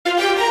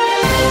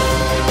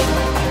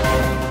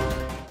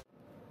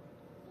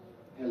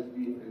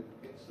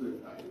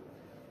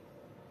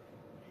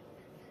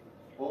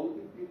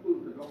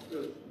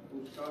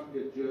start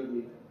their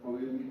journey from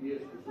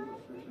MBBS to super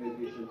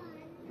specialization,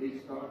 they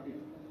started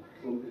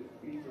from the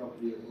feet of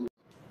their roots.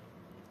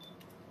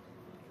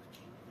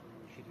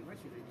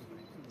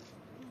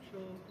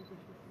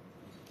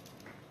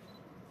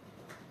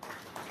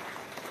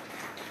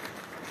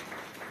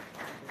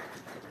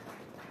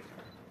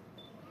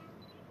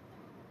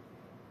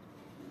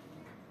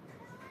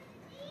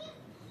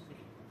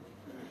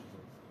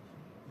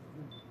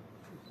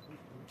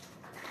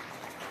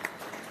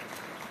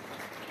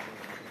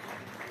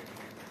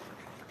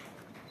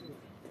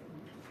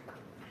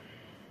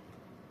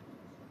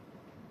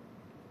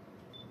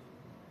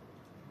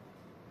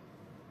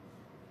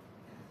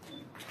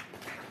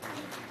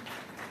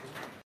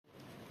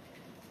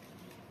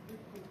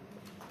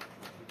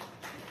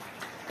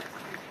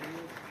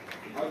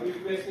 I'll be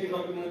requesting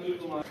Dr. Manjul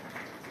Kumar.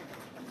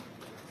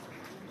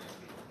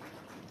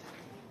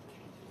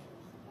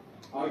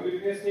 I'll be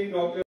requesting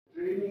Dr.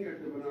 Training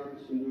at the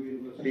Banaras Hindu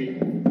University.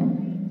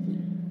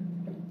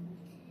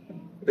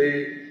 They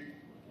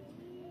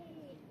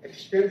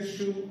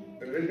extensive,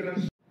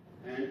 rigorous,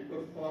 and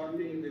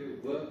performing the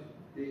work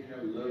they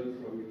have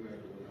learned from you at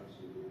the Banaras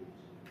Hindu University.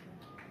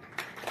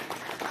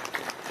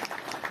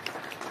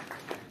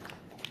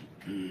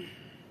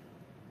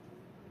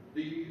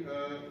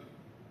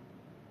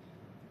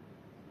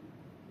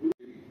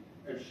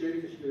 At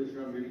Sharing Experience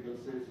of Medical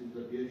Sciences,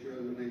 the PhD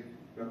alumni,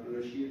 Dr.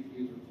 Rashid,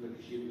 is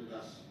with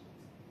us.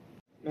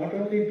 not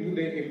only do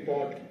they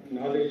impart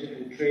knowledge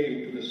and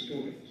training to the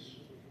students,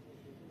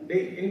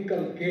 they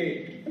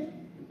inculcate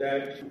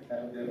that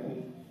have their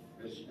own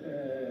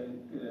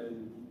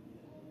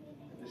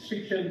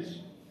restrictions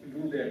to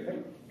do their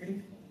work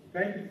in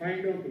trying to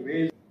find out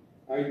ways.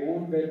 I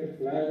want that the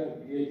flag of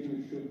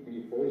BHU should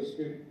be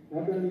hoisted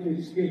not only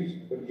in SKIMS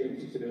but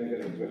GMC Srinagar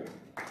as well.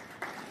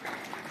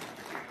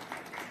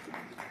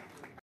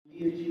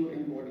 BHU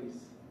embodies.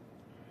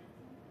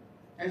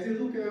 As you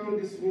look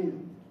around this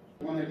room,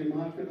 on a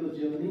remarkable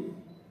journey,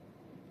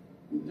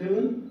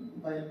 driven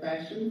by a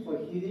passion for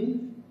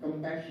healing,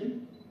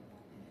 compassion,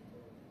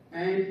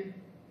 and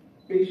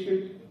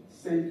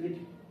patient-centric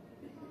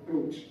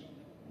approach.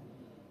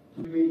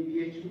 To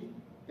BHU,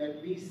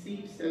 that we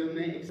seek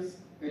alumni,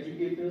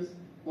 educators,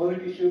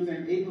 politicians,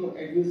 and able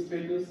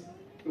administrators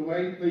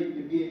provided by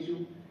the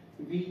BHU,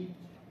 we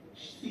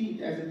see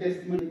it as a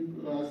testimony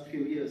in the last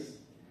few years,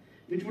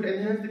 which would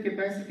enhance the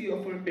capacity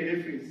of our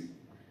peripheries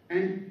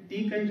and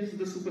decongest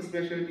the super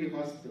specialty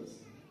hospitals.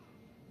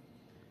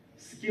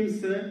 SKIMS,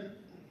 sir,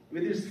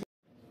 with its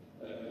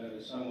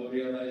some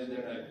realized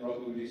that I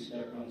probably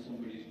stepped on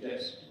somebody's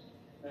desk,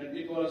 and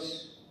it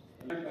was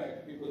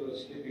back. People were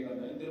sleeping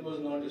on that. There was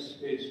not a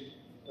space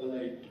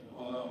light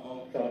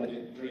on the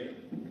train.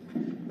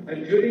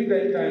 And during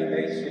that time,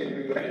 next day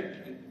we went,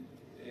 and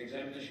the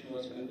examination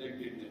was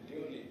conducted in a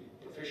purely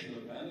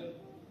professional manner.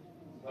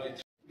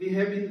 We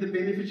have been the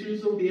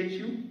beneficiaries of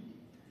BHU,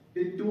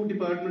 with 2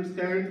 departments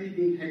currently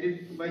being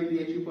headed by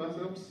BHU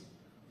pass-outs.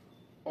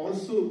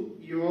 Also,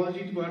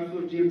 urology department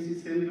of GMC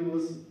Srinagar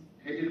was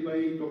headed by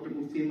Dr.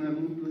 Mufti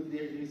Mahmood, who was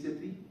there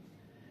recently.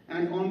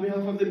 And on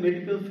behalf of the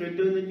medical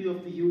fraternity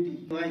of the UT,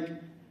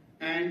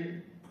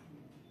 and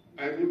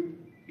I would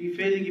be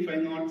failing if I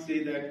not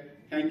say that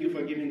thank you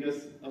for giving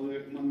us our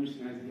Mamush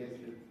Nazi as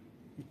well.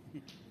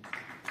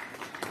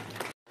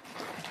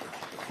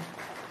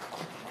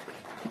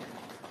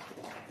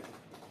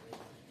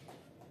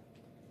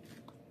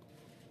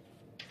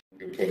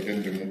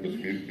 Jammu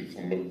Kashmir की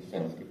समृद्ध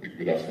सांस्कृतिक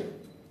विरासत,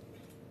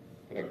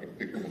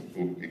 प्राकृतिक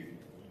खूबसूरती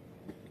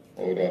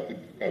और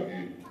आतिथ्य का भी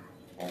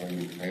आनंद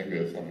उठाएंगे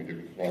ऐसा मुझे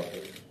विश्वास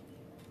है।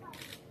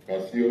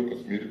 काशी और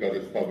कश्मीर का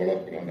रिश्ता बड़ा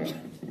पुराना है।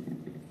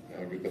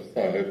 यहाँ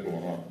विदस्ता है तो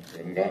वहाँ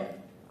गंगा है,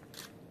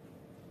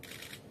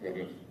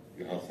 अगर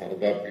यहाँ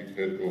शारदा पीठ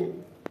है तो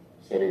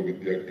सर्व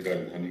विद्या की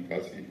राजधानी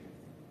काशी है।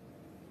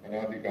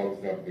 अनादिकाल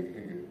से आप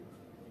देखेंगे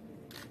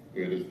तो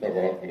ये रिश्ता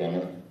बड़ा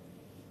पुराना है।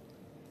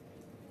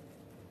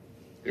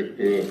 एक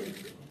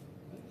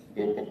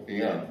 2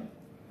 पंक्तियां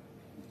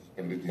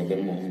पंडित मदन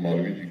मोहन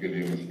मालवीय जी के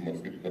लिए मैं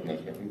समर्पित करना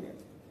चाहूंगा।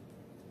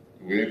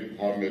 वेग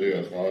था मेरे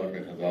असार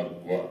में हजार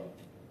हुआ,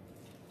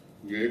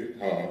 वेग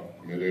था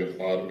मेरे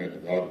असार में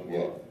हजार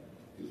हुआ,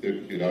 इसे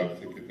चिराग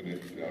से कितने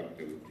चिराग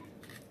जल गए।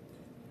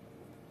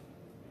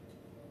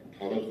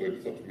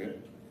 1861 में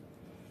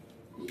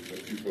इस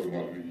धरती पर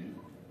मालवीय जी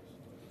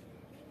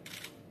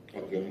का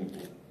जन्म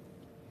हुआ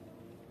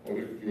और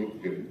एक ज्योत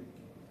गिरी,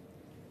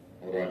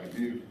 और आज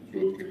भी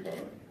ज्योत के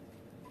कारण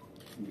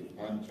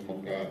हिंदुस्तान चमक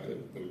रहा है,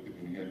 बल्कि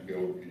दुनिया के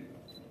और भी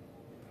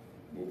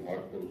भूभाग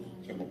पर उस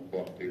चमक को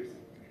आप देख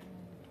सकते हैं।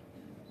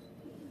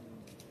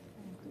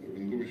 जब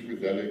हिंदू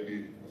विश्वविद्यालय की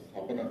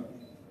स्थापना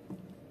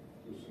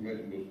उसमें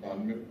हिंदुस्तान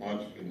में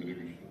 5 केंद्रीय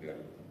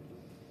विश्वविद्यालय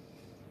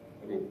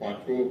और वो 5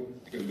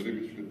 केंद्रीय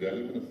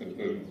विश्वविद्यालय में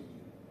सेंट्रल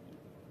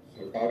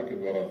सरकार के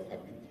द्वारा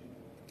स्थापित।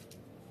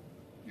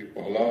 ये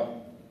पहला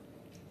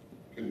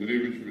केंद्रीय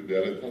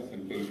विश्वविद्यालय था,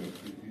 सेंट्रल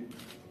यूनिवर्सिटी,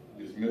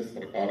 जिसमें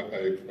सरकार का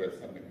एक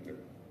पैसा नहीं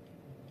लगा।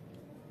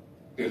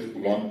 देश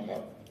गुलाम था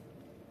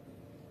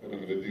और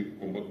अंग्रेजी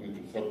हुकूमत ने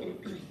जो शर्त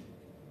रखी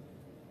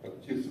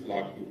 25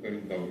 लाख रुपए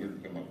इंडाउमेंट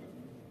जमा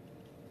करना।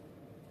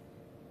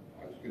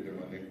 आज के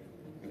जमाने में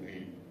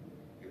नहीं,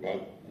 ये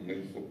बात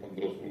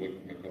 1915-16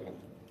 में कर रहा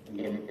हूँ,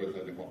 15 में पैसा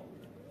जमा हो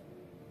गया।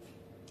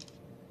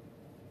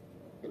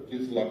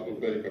 25 लाख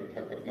रुपए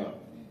इकट्ठा करना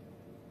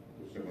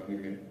उस जमाने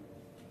में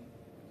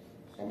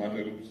सामान्य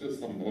रूप से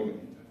संभव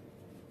नहीं।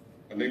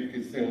 अनेक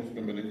किस्से हैं,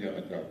 उसमें मैं नहीं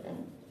जाना चाहता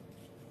हूं।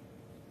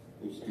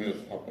 उस समय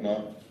स्थापना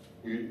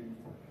हुई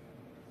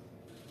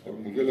और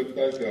मुझे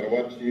लगता है कि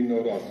अर्वाचीन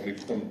और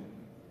आधुनिकतम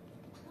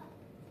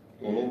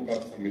दोनों का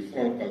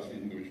सम्मिश्रण काशी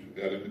हिंदू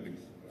विश्वविद्यालय में दिख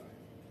सकता है।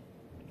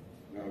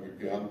 जहां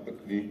विज्ञान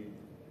तकनीक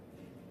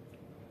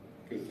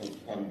के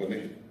संस्थान बने,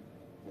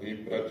 वहीं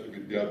प्राच्य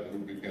विद्या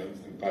धर्म विज्ञान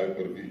संकाय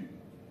पर भी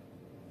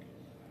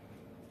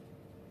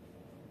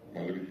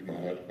मालवीय जी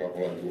महाराज का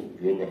बड़ा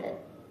जोर रहा।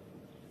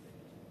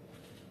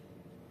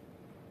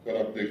 अगर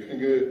आप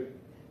देखेंगे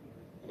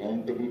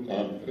राउंड टेबल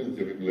कॉन्फ्रेंस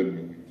जब इंग्लैंड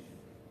में हुई थी,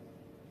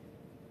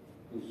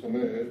 उस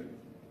समय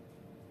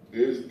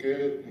देश के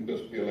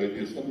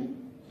इंडस्ट्रियलाइजेशन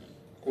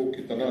को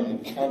कितना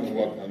नुकसान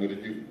हुआ था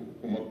अंग्रेजी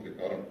हुकूमत के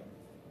कारण,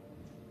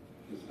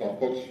 इसका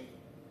पक्ष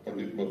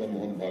पंडित मदन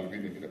मोहन मालवीय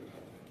ने भी रखा।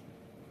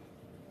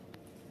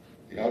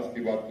 इतिहास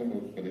की बात है, मैं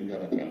उस पर नहीं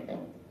जाना चाहता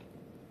हूं,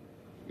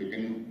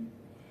 लेकिन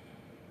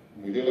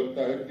मुझे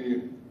लगता है कि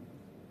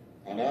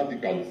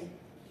अनादिकाल से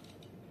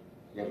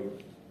अगर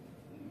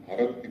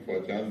भारत की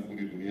पहचान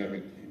पूरी दुनिया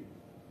में थी,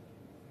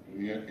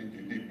 दुनिया की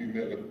जीडीपी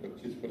में अगर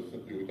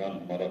 25% योगदान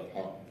हमारा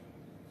था,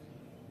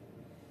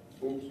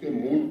 तो उसके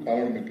मूल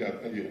कारण में क्या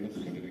था, ये हमें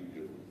समझने की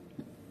जरूरत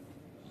है।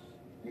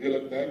 मुझे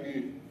लगता है कि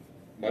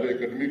हमारे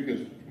एकेडमिक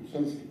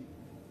इंस्टीट्यूशंस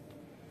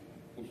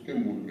उसके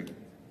मूल में,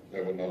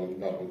 चाहे वो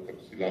नालंदा हो,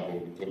 तक्षशिला हो,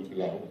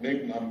 विक्रमशिला हो,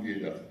 अनेक नाम दिए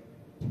जा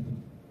सकते।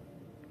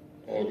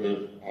 और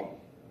आप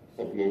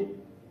सब लोग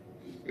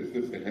जिस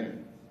पेशे से हैं,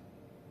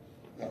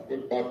 आपको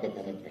एक बात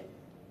बताना चाहता हूं।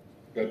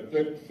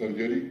 कैटरेक्ट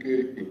सर्जरी के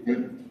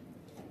इक्विपमेंट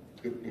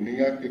जब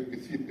दुनिया के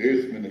किसी देश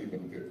में नहीं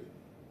बनते थे,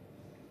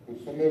 उस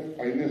समय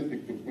फाइनेस्ट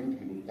इक्विपमेंट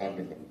हिंदुस्तान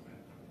में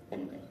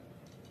बनता है।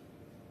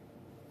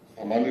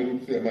 सामान्य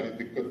रूप से हमारी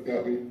दिक्कत क्या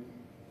हुई,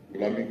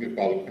 गुलामी के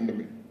कालखंड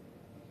में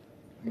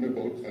हमने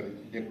बहुत सारी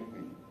चीजें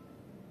पढ़ी।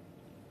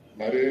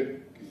 हमारे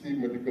किसी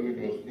मेडिकल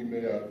यूनिवर्सिटी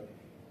में या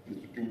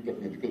इंस्टीट्यूट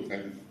ऑफ मेडिकल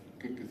साइंस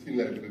की किसी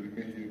लाइब्रेरी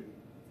में ये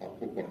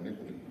आपको पढ़ने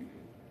को नहीं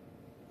मिलेगा।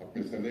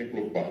 अपने से अनेक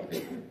लोग बात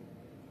करते हैं।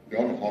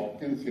 जॉन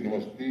हॉपकिंस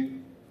यूनिवर्सिटी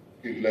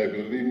की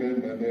लाइब्रेरी में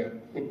मैंने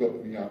खुद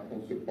अपनी आंखों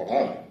से पढ़ा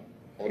है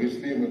और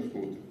इसलिए मैं उसको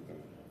उचित हूं।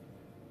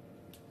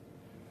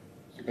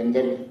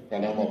 सिकंदर का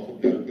नाम आप सब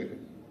जानते हैं,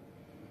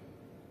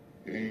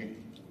 यही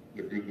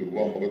जब युद्ध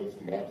हुआ मगध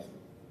सम्राट से,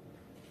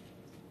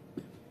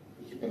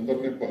 तो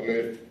सिकंदर ने पहले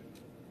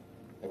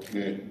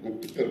अपने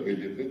गुप्तचर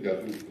भेजे थे,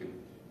 जासूस थे,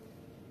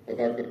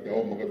 पता करके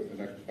आओ मगध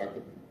सेना की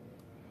ताकत।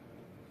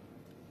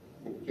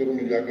 गुप्तचरों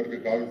ने जाकर के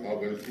कहा कि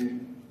साहब ऐसी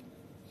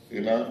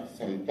सेना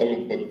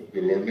संकल्पबद्ध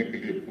जो लड़ने के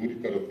लिए पूरी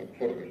तरह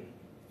तत्पर है,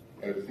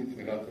 ऐसी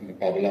सेना से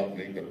मुकाबला आप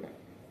नहीं कर पाए।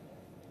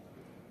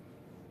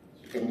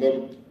 सिकंदर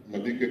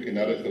नदी के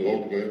किनारे से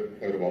लौट गए,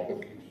 फिर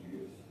वापस खींच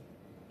लिए।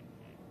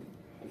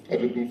 उसका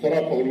जो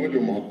दूसरा पहलू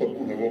जो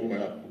महत्वपूर्ण है वो मैं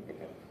आपको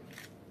बता,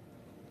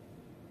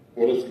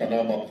 पोरस का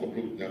नाम आप सब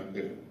लोग जानते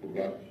हैं,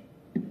 पुर्राज।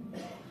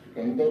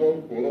 सिकंदर और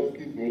पोरस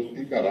की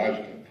दोस्ती का राज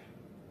क्या था?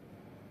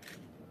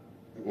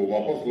 वो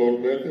वापस लौट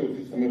गए थे,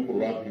 उसी समय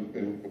पुर्राज मिलते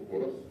हैं उनको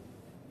पोरस,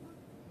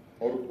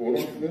 और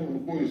पोरस ने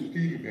उनको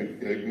स्टील भेंट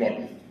किया,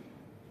 इग्नॉटिस,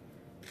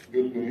 जो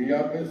दुनिया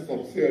में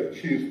सबसे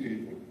अच्छी स्टील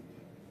होती,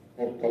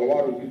 और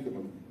तलवार उसी से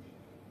बनती।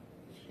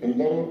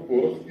 सिकंदर और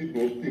पोरस की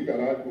दोस्ती का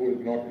राज वो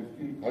इग्नॉटिस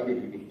स्टील था जो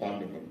हिंदुस्तान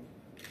में बना।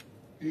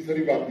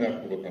 तीसरी बात मैं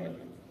आपको बताना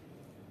चाहता हूं,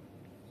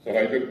 सर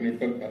आइजैक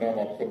न्यूटन का नाम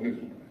आप सबने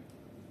सुना है।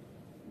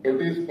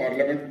 ब्रिटिश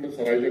पार्लियामेंट में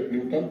सर आइजैक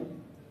न्यूटन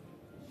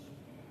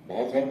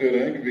भाषण दे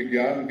रहे हैं कि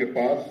विज्ञान के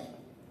पास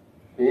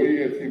कोई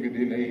ऐसी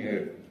विधि नहीं है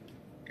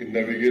कि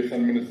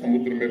नेविगेशन में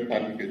समुद्र में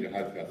पानी के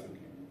जहाज जा सके।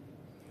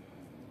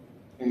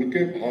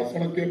 उनके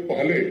भाषण के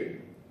पहले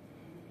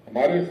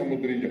हमारे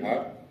समुद्री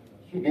जहाज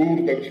सुदूर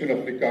दक्षिण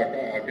अफ्रीका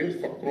का आगे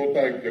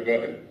सक्रोता एक जगह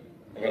है,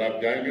 अगर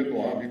आप जाएंगे तो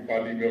वहां भी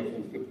पाली में और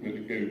संस्कृत में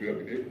लिखे हुए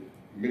अभिलेख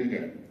मिल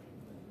जाएंगे।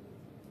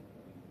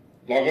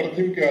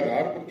 लॉगरिथम के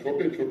आधार पर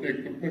छोटे छोटे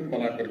इक्विपमेंट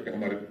बना करके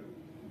हमारे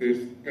देश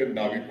के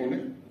नाविकों ने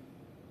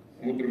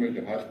समुद्र में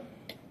जहाज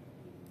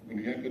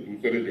दुनिया के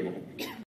दूसरे जगहों पर